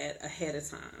my dad ahead of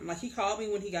time. He called me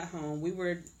when he got home. We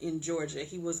were in Georgia.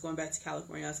 He was going back to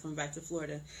California. I was going back to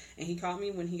Florida. And he called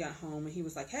me when he got home, and he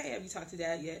was like, hey, have you talked to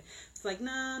Dad yet? It's like,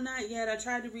 no, not yet. I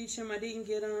tried to reach him. I didn't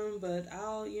get him, but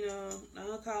I'll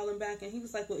call him back. And he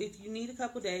was like, well, if you need a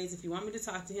couple days, if you want me to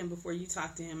talk to him before you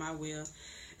talk to him, I will.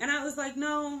 And I was like,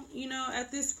 no,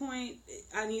 at this point,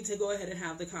 I need to go ahead and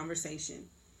have the conversation.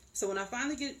 So when I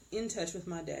finally get in touch with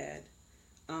my dad,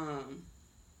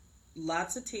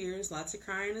 lots of tears, lots of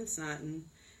crying and snotting,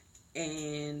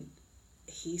 and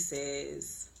he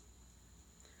says,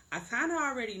 I kind of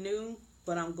already knew,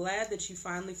 but I'm glad that you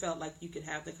finally felt like you could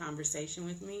have the conversation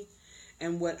with me.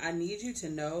 And what I need you to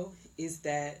know is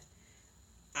that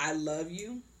I love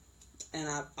you, and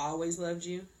I've always loved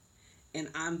you, And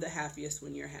I'm the happiest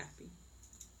when you're happy.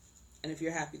 And if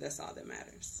you're happy, that's all that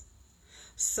matters.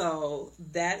 So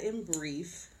that in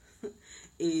brief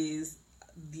is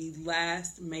the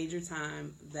last major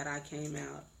time that I came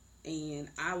out. And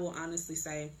I will honestly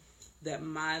say that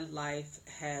my life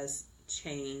has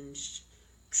changed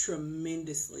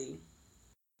tremendously.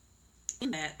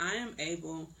 In that I am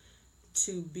able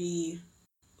to be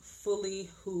fully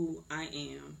who I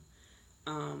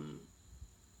am,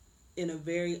 in a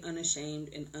very unashamed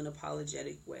and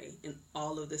unapologetic way in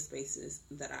all of the spaces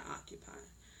that I occupy.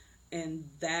 And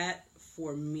that,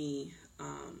 for me,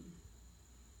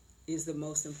 is the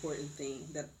most important thing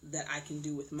that I can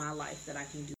do with my life, that I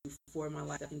can do for my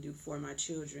life, that I can do for my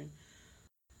children.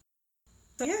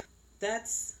 So yeah,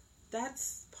 that's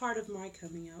part of my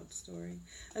coming out story.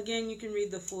 Again, you can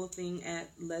read the full thing at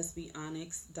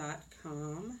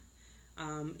lesbionyx.com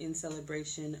in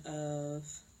celebration of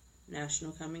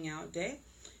National Coming Out Day.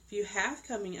 If you have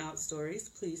coming out stories,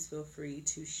 please feel free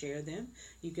to share them.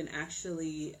 You can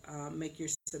actually make your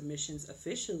submissions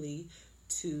officially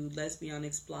to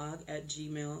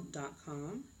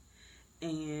lesbionyxblog@gmail.com.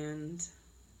 And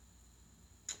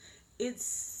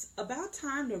it's about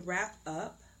time to wrap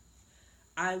up.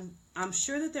 I'm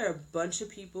sure that there are a bunch of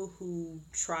people who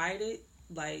tried it,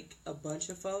 like a bunch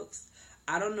of folks.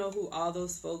 I don't know who all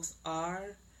those folks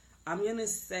are. I'm going to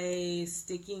say,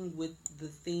 sticking with the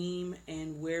theme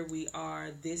and where we are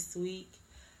this week,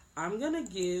 I'm going to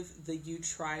give the You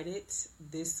Tried It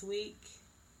this week.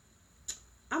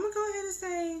 I'm going to go ahead and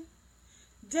say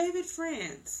David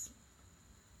France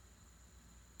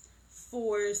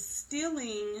for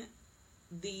stealing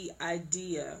the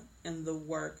idea and the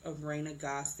work of Raina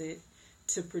Gossett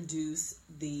to produce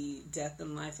The Death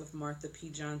and Life of Martha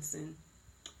P. Johnson.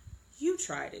 You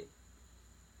tried it.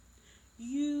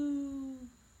 You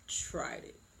tried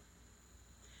it.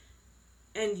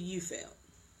 And you failed.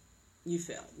 You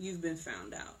failed. You've been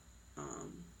found out.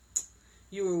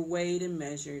 You were weighed and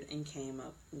measured and came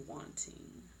up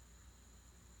wanting.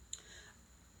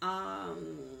 I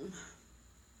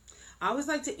always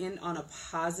like to end on a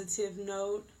positive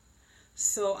note.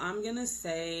 So I'm going to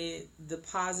say the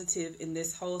positive in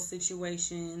this whole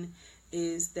situation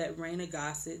is that Raina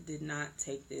Gossett did not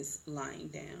take this lying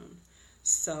down.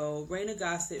 So Raina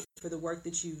Gossett, for the work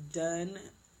that you've done,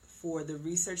 for the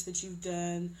research that you've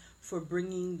done, for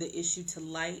bringing the issue to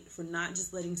light, for not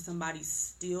just letting somebody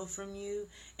steal from you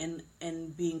and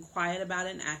being quiet about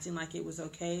it and acting like it was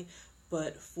okay,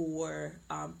 but for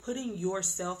putting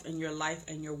yourself and your life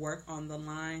and your work on the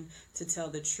line to tell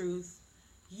the truth.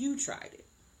 You tried it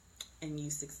and you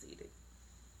succeeded.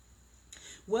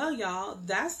 Well, y'all,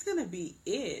 that's going to be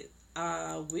it.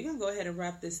 We're going to go ahead and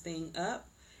wrap this thing up.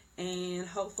 And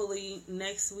hopefully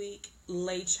next week,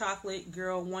 Lay Chocolate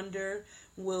Girl Wonder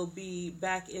will be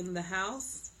back in the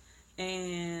house.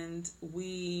 And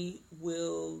we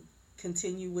will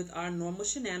continue with our normal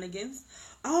shenanigans.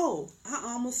 Oh, I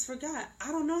almost forgot.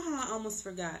 I don't know how I almost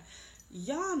forgot.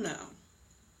 Y'all know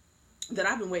that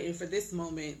I've been waiting for this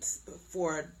moment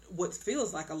for what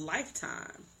feels like a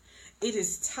lifetime. It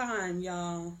is time,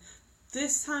 y'all.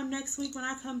 This time next week when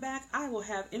I come back, I will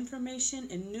have information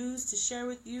and news to share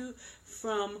with you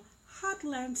from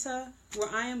Hotlanta, where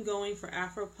I am going for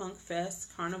Afropunk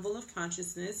Fest, Carnival of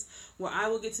Consciousness, where I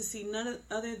will get to see none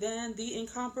other than the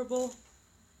incomparable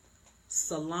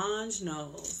Solange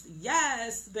Knowles.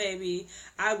 Yes, baby.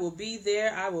 I will be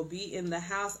there. I will be in the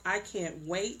house. I can't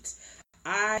wait.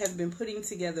 I have been putting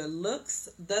together looks,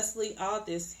 thusly all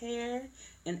this hair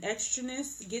and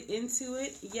extraness. Get into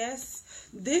it. Yes,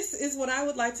 this is what I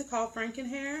would like to call Franken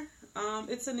hair.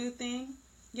 It's a new thing.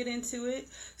 Get into it.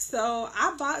 So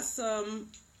I bought some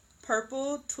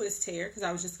purple twist hair because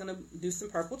I was just going to do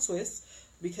some purple twists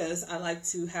because I like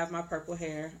to have my purple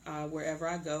hair wherever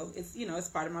I go. It's, it's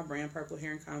part of my brand, Purple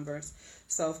Hair and Converse.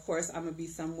 So, of course, I'm going to be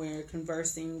somewhere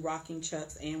conversing, rocking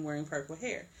chucks, and wearing purple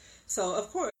hair. So,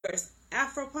 of course,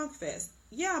 Afropunk Fest.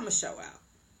 Yeah, I'm going to show out.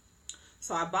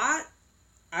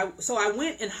 So I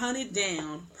went and hunted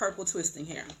down purple twisting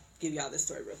hair. I'll give y'all this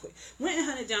story real quick. Went and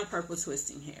hunted down purple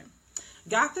twisting hair.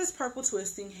 Got this purple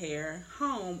twisting hair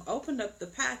home, opened up the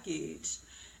package,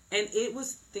 and it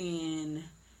was thin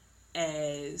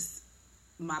as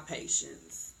my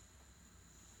patience.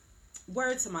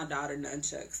 Word to my daughter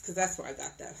Nunchucks, because that's where I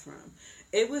got that from.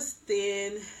 It was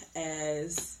thin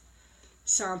as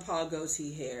Sean Paul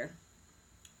goatee hair.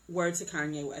 Word to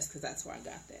Kanye West, because that's where I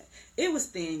got that. It was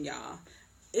thin, y'all.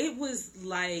 It was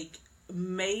like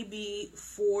maybe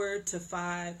 4 to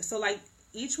 5. So like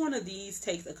each one of these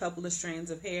takes a couple of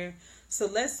strands of hair. So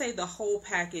let's say the whole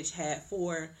package had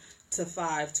 4 to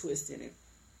 5 twists in it.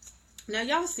 Now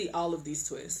y'all see all of these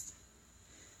twists.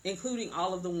 including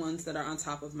all of the ones that are on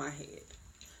top of my head.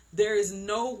 There is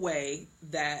no way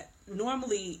that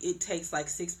normally it takes like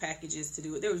 6 packages to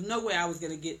do it. There was no way I was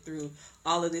going to get through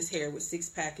all of this hair with 6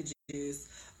 packages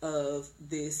of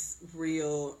this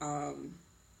real,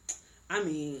 I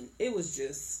mean, it was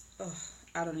just,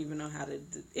 I don't even know how to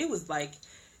do it. Was like,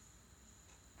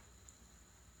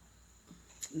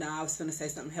 I was finna say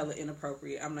something hella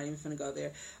inappropriate. I'm not even finna go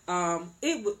there.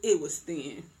 It was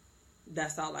thin.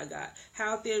 That's all I got.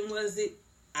 How thin was it?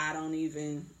 I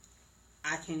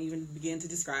can't even begin to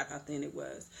describe how thin it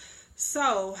was.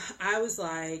 So I was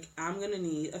like, I'm going to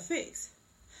need a fix.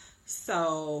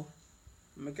 So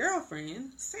my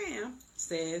girlfriend, Sam,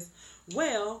 says,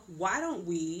 well, why don't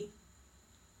we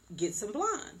get some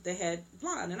blonde? They had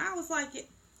blonde. And I was like,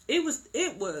 it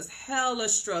was hella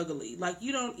struggly. Like,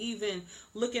 you don't even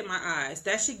look at my eyes.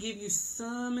 That should give you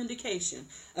some indication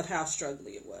of how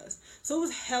struggly it was. So it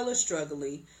was hella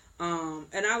struggly.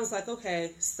 And I was like,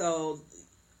 okay, so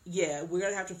yeah, we're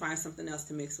going to have to find something else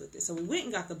to mix with it. So we went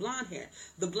and got the blonde hair.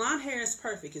 The blonde hair is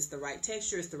perfect. It's the right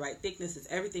texture. It's the right thickness. It's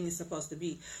everything it's supposed to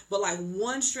be. But like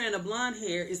 1 strand of blonde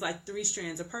hair is like 3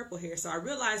 strands of purple hair. So I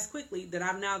realized quickly that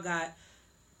I've now got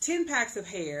 10 packs of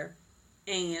hair.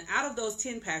 And out of those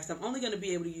 10 packs, I'm only going to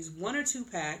be able to use 1 or 2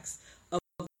 packs of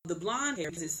the blonde hair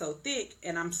because it's so thick.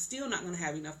 And I'm still not going to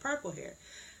have enough purple hair.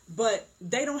 But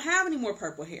they don't have any more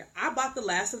purple hair. I bought the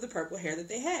last of the purple hair that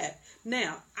they had.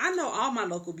 Now, I know all my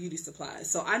local beauty supplies,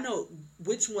 so I know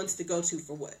which ones to go to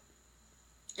for what.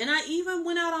 And I even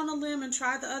went out on a limb and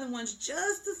tried the other ones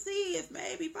just to see if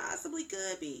maybe possibly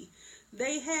could be.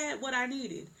 They had what I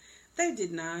needed. They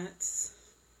did not.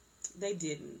 They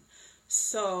didn't.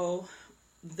 So,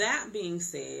 that being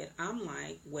said, I'm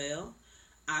like, well,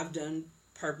 I've done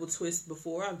purple twists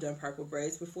before. I've done purple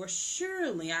braids before.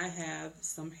 Surely I have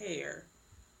some hair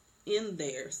in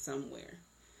there somewhere.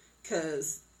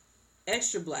 Because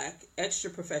extra black,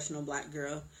 extra professional black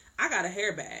girl, I got a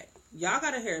hair bag. Y'all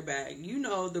got a hair bag. You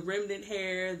know, the remnant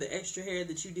hair, the extra hair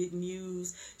that you didn't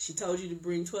use. She told you to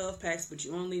bring 12 packs, but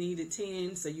you only needed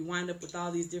 10. So you wind up with all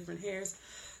these different hairs.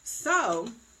 So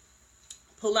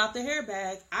pull out the hair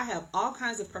bag. I have all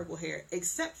kinds of purple hair,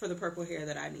 except for the purple hair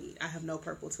that I need. I have no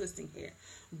purple twisting hair.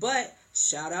 But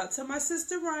shout out to my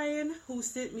sister Ryan, who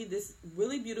sent me this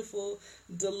really beautiful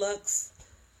deluxe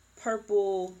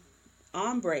purple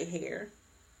ombre hair.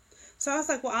 So I was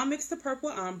like, well, I'll mix the purple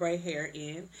ombre hair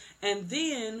in. And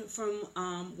then from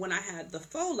when I had the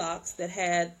faux locks that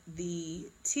had the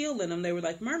teal in them, they were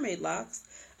like mermaid locks.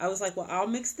 I was like, well, I'll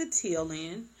mix the teal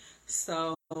in.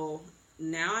 So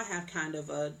now I have kind of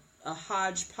a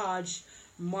hodgepodge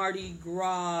Mardi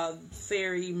Gras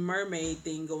fairy mermaid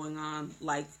thing going on.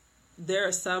 Like, there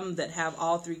are some that have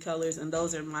all 3 colors, and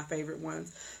those are my favorite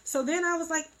ones. So then I was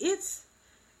like, it's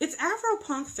Afro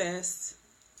Punk Fest,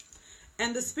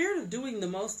 and the spirit of doing the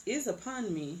most is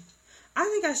upon me. I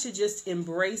think I should just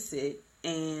embrace it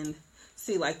and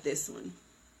see, like this one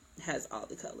has all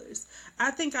the colors.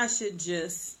 I think I should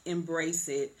just embrace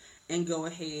it and go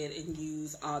ahead and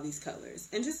use all these colors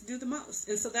and just do the most.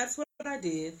 And so that's what I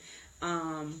did.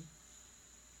 And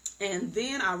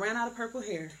then I ran out of purple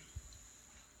hair.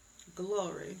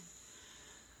 Glory.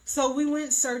 So we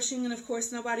went searching, and of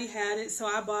course nobody had it. So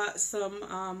I bought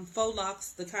some faux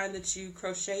locks, the kind that you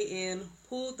crochet in,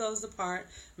 pulled those apart,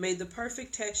 made the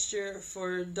perfect texture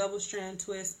for double strand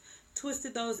twist,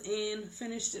 twisted those in,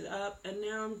 finished it up, and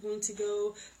now I'm going to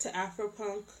go to Afro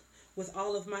Punk with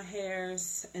all of my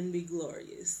hairs and be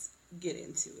glorious. Get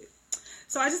into it.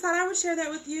 So I just thought I would share that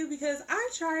with you because I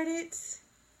tried it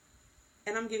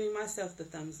and I'm giving myself the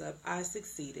thumbs up. I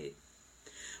succeeded.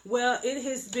 Well, it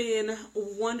has been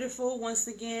wonderful once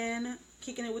again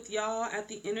kicking it with y'all at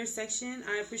the intersection.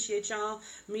 I appreciate y'all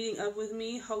meeting up with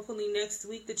me. Hopefully next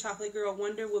week the Chocolate Girl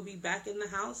Wonder will be back in the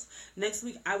house. Next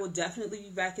week I will definitely be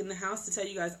back in the house to tell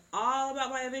you guys all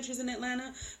about my adventures in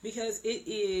Atlanta because it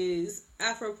is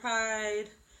Afro Pride.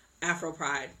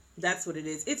 That's what it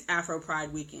is. It's Afro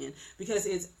Pride weekend because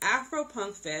it's Afro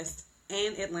Punk Fest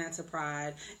and Atlanta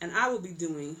Pride, and I will be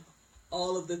doing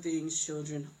all of the things,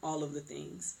 children, all of the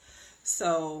things.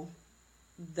 So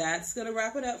that's going to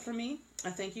wrap it up for me. I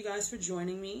thank you guys for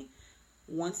joining me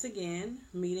once again,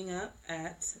 meeting up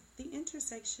at the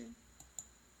intersection.